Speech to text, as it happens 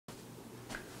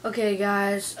Okay,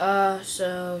 guys,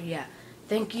 so yeah,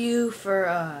 thank you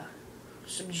for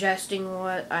suggesting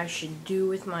what I should do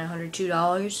with my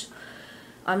 $102.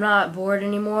 I'm not bored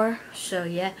anymore, so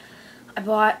yeah, I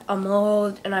bought a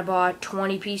mold and I bought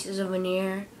 20 pieces of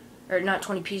veneer, or not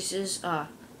 20 pieces,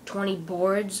 20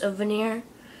 boards of veneer,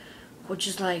 which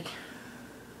is like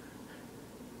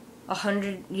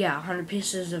 100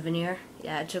 pieces of veneer.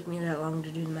 Yeah, it took me that long to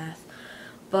do the math,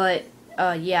 but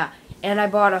yeah, and I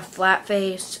bought a flat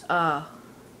face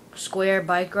square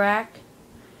bike rack,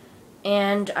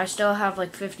 and I still have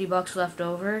like $50 left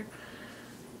over.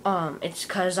 It's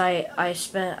cause I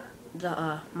spent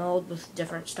the mold with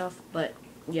different stuff, but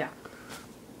yeah.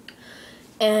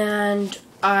 And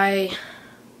I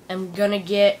am gonna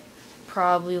get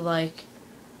probably like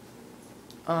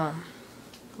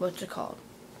what's it called?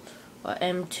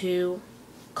 M2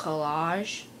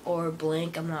 Collage or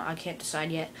Blink. I can't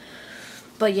decide yet.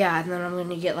 But yeah, and then I'm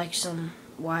gonna get like some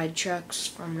wide trucks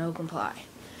from No Comply.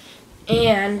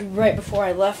 And right before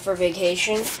I left for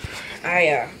vacation,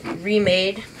 I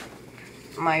remade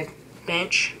my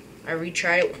bench. I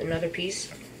retried it with another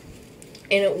piece,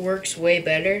 and it works way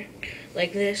better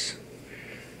like this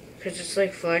because it's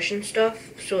like flesh and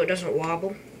stuff, so it doesn't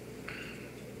wobble.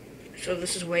 So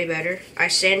this is way better. I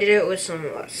sanded it with some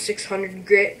 600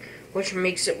 grit, which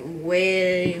makes it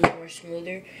way more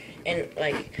smoother. And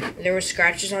like there were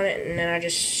scratches on it, and then I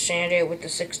just sanded it with the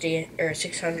 60 or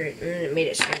 600, and then it made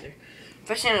it smoother. If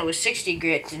I sanded it with 60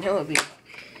 grit, then it would be.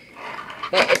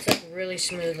 But it's like really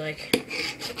smooth, like.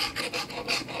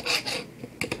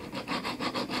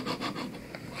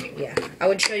 Yeah, I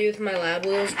would show you with my lab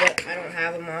wheels, but I don't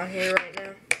have them on here right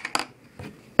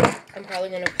now. I'm probably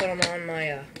gonna put them on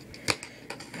my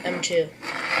M2.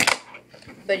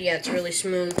 But yeah, it's really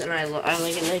smooth, and I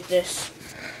like it like this.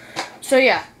 So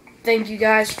yeah, thank you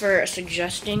guys for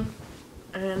suggesting,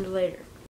 and later.